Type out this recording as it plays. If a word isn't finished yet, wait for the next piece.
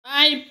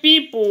My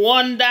people,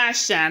 wonder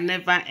shall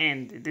never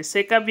end. The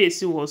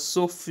Kabiyesi was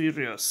so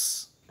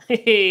furious.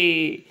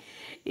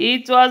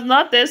 It was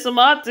not a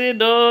small thing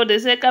though. The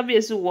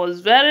Kabiyesi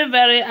was very,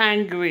 very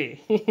angry.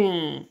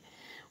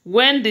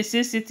 When the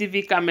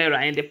CCTV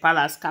camera in the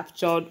palace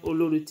captured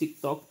Olori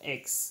TikTok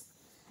X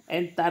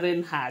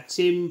entering her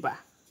chamber.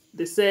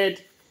 They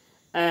said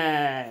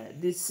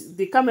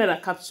the camera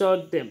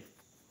captured them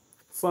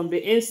from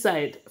the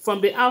inside.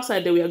 From the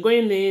outside, they were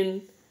going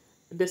in.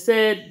 They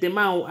said the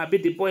man,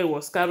 the boy,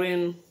 was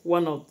carrying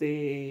one of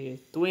the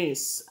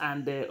twins,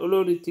 and the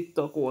Olori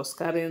TikTok was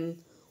carrying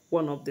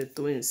one of the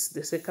twins.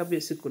 They said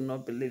Kabiyesi could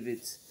not believe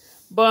it.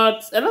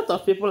 But a lot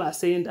of people are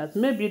saying that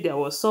maybe there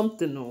was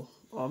something,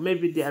 or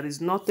maybe there is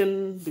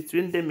nothing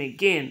between them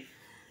again,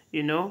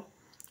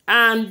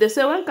 And they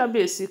say when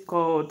Kabiyesi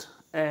called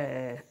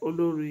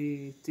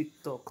Olori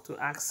TikTok to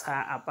ask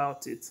her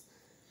about it,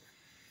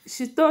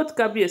 she told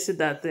Kabiyesi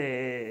that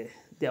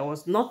there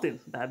was nothing,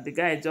 that the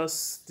guy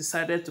just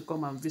decided to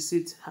come and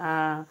visit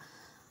her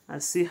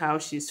and see how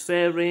she's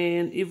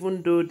faring,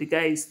 even though the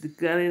guy is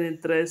declaring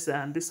interest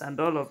and this and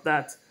all of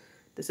that.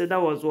 They said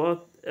that was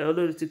what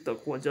Olori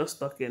TikTok was just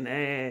talking.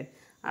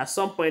 At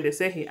some point, they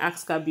said he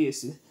asked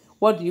Kabiyesi,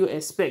 what do you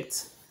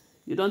expect?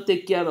 You don't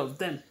take care of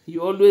them.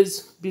 You're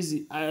always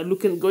busy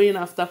going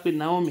after Queen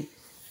Naomi.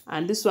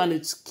 And this one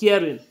is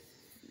caring,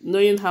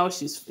 knowing how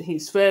she's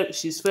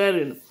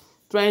faring,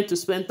 trying to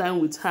spend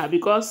time with her.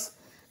 Because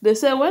they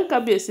say when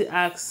Kabiyesi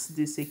asked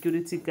the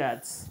security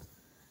guards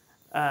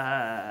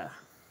about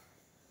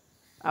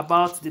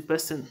the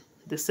person,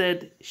 they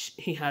said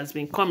he has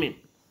been coming.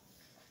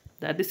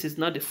 That this is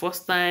not the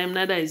first time,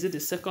 neither is it the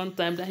second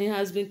time that he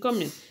has been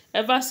coming.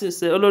 Ever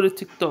since Olori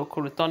TikTok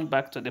returned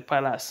back to the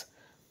palace,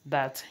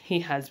 that he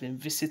has been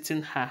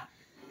visiting her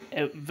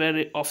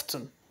very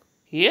often.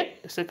 Yeah,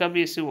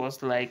 Kabiyesi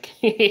was like,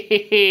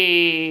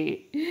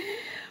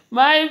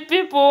 my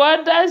people,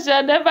 wonder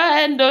shall never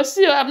end.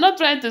 See, I'm not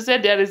trying to say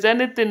there is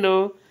anything,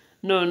 no.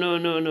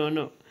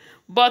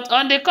 But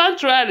on the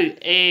contrary,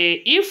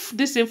 if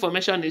this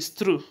information is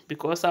true,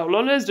 because I will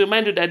always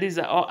remind you that these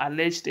are all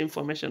alleged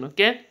information,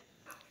 okay?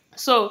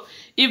 So,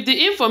 if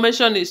the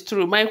information is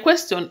true, my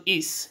question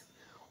is,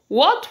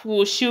 what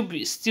will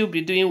she still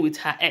be doing with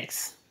her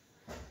ex?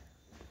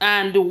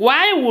 And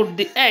why would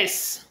the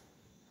ex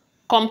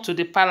come to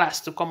the palace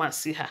to come and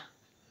see her?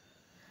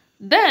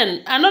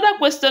 Then, another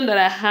question that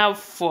I have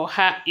for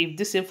her, if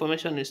this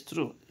information is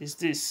true, is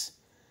this.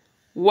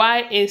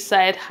 Why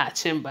inside her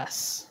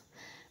chambers?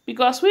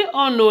 Because we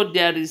all know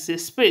there is a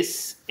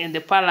space in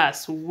the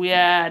palace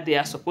where they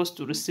are supposed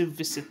to receive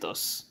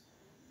visitors.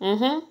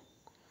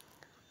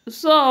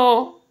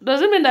 So,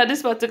 does it mean that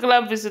this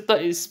particular visitor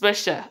is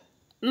special?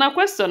 Now,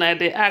 question I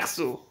dey ask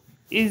you,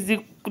 is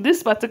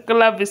this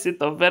particular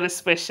visitor very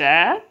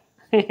special?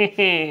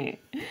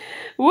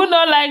 Who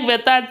not like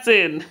better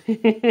thing?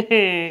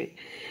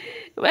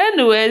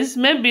 Anyways,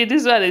 maybe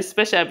this one is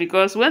special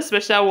because when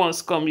special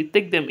ones come, you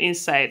take them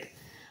inside.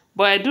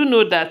 But I do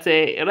know that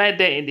right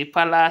there in the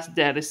palace,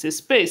 there is a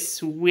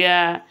space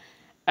where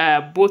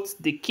both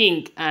the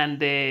king and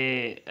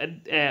the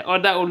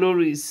other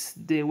Olories,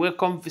 they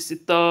welcome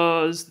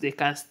visitors. They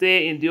can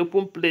stay in the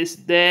open place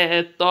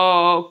there,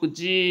 talk,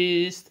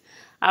 gist.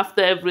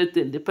 After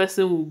everything, the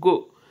person will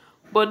go.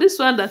 But this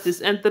one that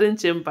is entering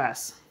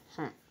chambers,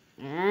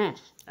 I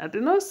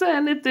did not say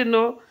anything,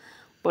 no.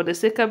 But the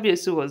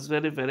Kabiyesi was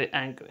very, very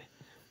angry.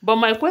 But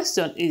my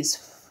question is,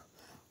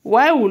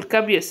 why would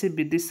Kabiyesi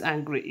be this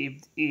angry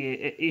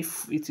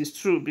if it is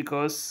true?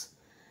 Because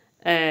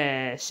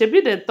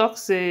Shebi then talk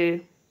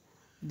say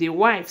the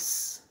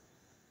wives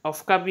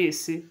of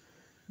Kabiyesi,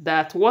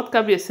 that what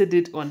Kabiyesi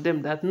did on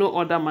them, that no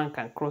other man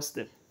can cross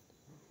them.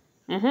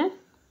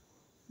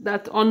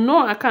 That on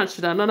no account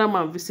should another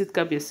man visit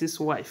Kabiyesi's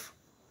wife.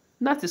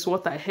 That is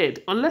what I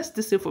heard. Unless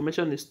this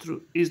information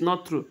is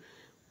not true.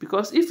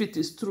 Because if it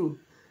is true,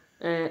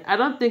 I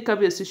don't think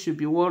Kabiyesi should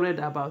be worried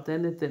about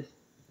anything.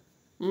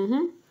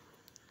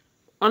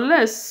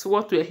 Unless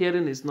what we're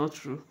hearing is not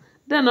true.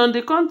 Then on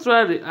the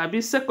contrary,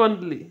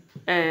 secondly,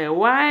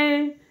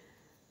 why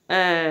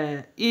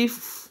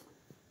if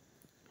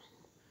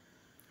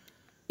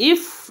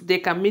they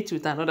can meet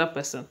with another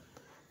person,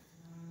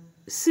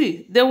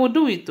 see, they will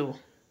do it too.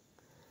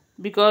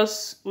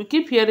 Because we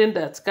keep hearing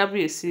that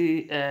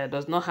Kabiyesi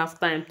does not have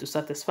time to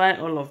satisfy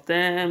all of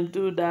them,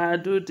 do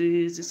that, do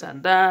this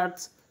and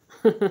that.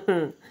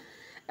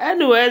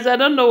 Anyways, I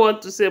don't know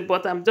what to say,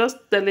 but I'm just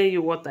telling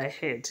you what I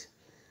heard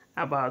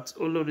about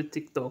Olori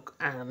TikTok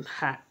and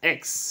her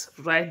ex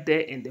right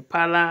there in the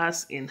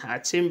palace, in her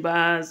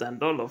chambers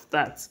and all of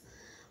that.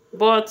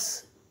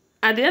 But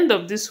at the end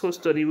of this whole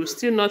story, we'll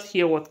still not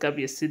hear what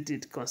Kabiyesi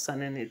did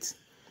concerning it.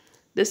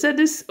 They said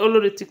this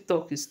Olori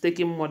TikTok is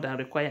taking more than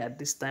required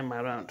this time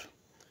around.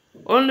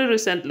 Only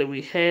recently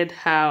we heard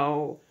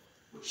how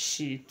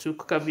she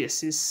took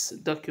Kabiyesi's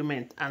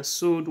document and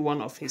sold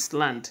one of his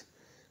land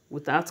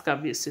without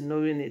Kabiyesi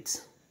knowing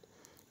it.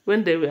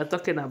 When they were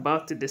talking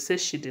about it, they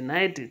said she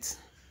denied it.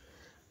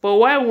 But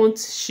why won't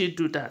she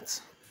do that?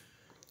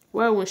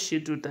 Why won't she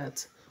do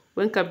that?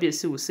 when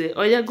Kabiyesi will say,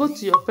 oh yeah, go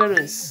to your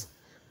parents.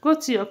 Go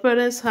to your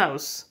parents'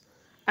 house.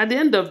 At the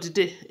end of the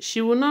day,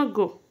 she will not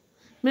go.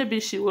 Maybe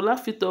she will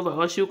laugh it over,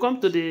 or she will come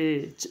to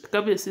the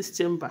Kabiyesi's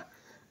chamber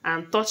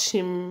and touch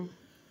him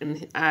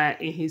in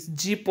his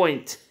G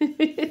point.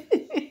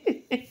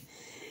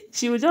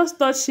 She will just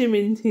touch him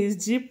in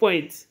his G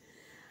point,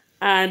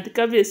 and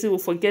Kabiyesi will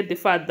forget the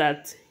fact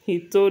that he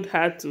told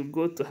her to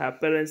go to her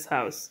parents'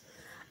 house.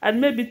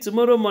 And maybe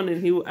tomorrow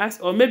morning he will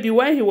ask, or maybe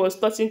when he was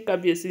touching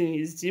Kabiyesi in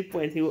his G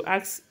point,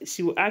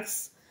 she will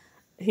ask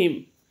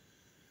him,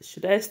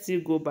 should I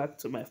still go back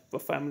to my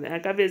family?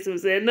 And Kabiyesi will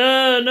say,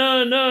 no,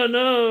 no, no,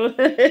 no.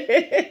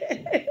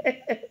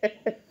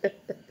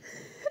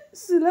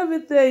 See, let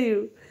me tell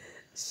you,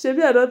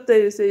 Shebi, I don't tell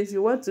you, say, if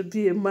you want to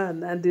be a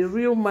man and a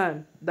real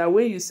man, that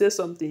when you say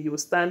something, you will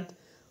stand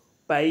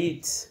by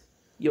it.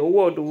 Your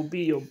word will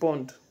be your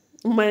bond.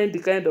 Mind the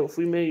kind of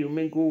women you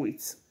may go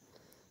with.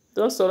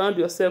 Don't surround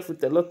yourself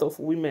with a lot of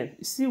women.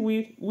 You see,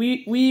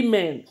 we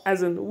men,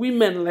 as in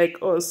women like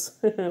us,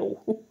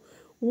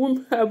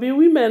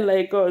 women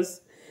like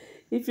us,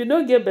 if you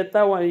don't get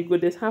better one, you go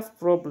to have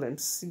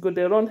problems. You go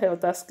to run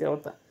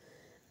helter-skelter.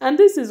 And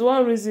this is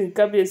one reason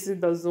Kabiyesi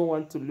doesn't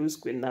want to lose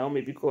Queen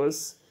Naomi,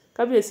 because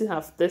Kabiyesi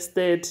have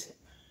tested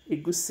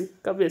egusi,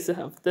 Kabiyesi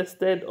have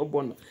tested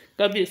ogbono,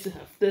 Kabiyesi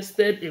have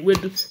tested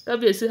ewedu,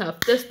 Kabiyesi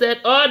have tested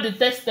all the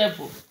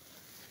testable,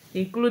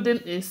 including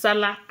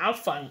insala,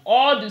 afang,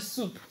 all the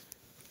soup.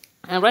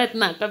 And right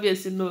now,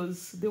 Kabiyesi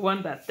knows the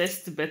one that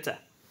tastes better.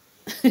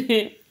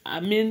 I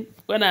mean,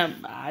 when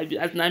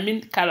I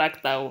mean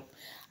character, I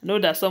know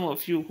that some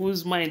of you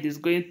whose mind is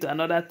going to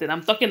another thing.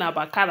 I'm talking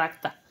about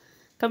character.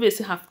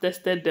 Kabiyesi have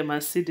tested them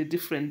and see the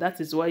difference.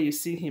 That is why you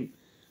see him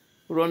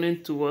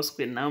running towards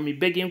Queen Naomi,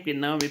 begging Queen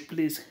Naomi,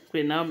 please,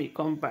 Queen Naomi,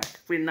 come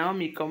back. Queen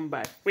Naomi, come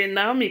back. Queen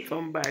Naomi,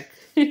 come back.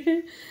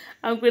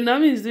 And Queen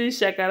Naomi is doing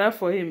shakara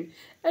for him.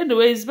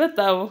 Anyway, it's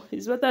better.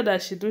 It's better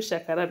that she do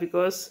shakara,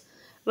 because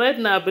right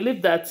now I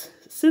believe that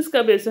since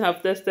Kabiyesi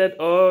have tested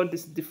all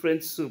this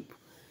different soup,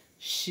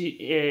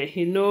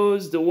 he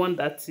knows the one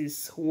that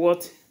is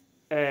worth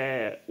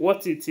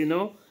it, you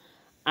know,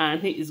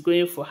 and he is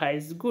going for her.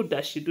 It's good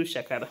that she do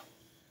shakara.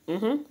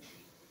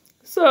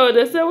 So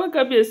they say when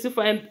Kabiyesi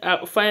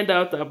find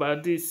out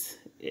about this,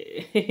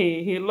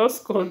 he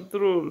lost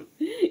control.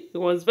 He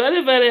was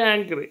very, very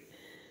angry.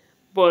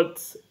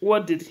 But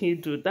what did he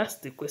do? That's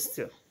the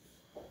question.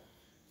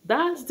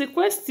 That's the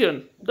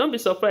question. Don't be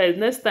surprised.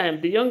 Next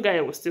time, the young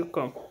guy will still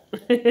come.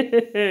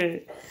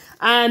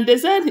 And they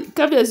said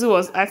Kabiyesi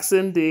was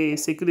asking the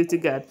security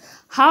guard,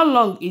 how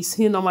long is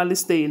he normally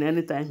staying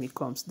anytime he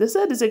comes? They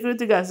said the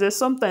security guard says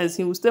sometimes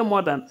he will stay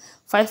more than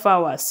 5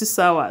 hours, 6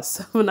 hours,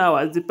 7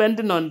 hours,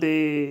 depending on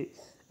the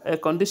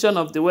condition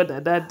of the weather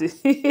that day.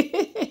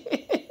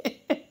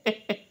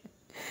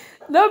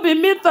 Don't be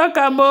me talk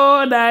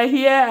about I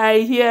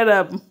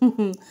hear.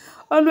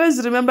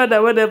 Always remember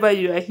that whenever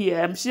you are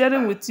here, I'm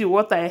sharing with you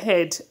what I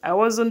heard. I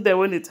wasn't there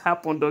when it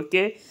happened,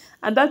 okay?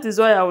 And that is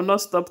why I will not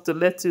stop to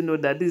let you know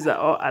that these are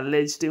all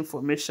alleged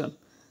information.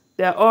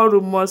 They are all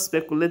rumors,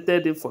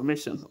 speculated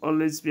information.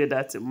 Always bear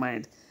that in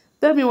mind.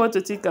 Tell me what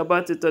you think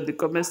about it on the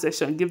comment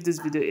section. Give this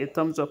video a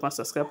thumbs up and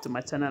subscribe to my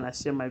channel and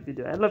share my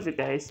video. I love you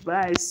guys.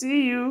 Bye.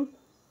 See you.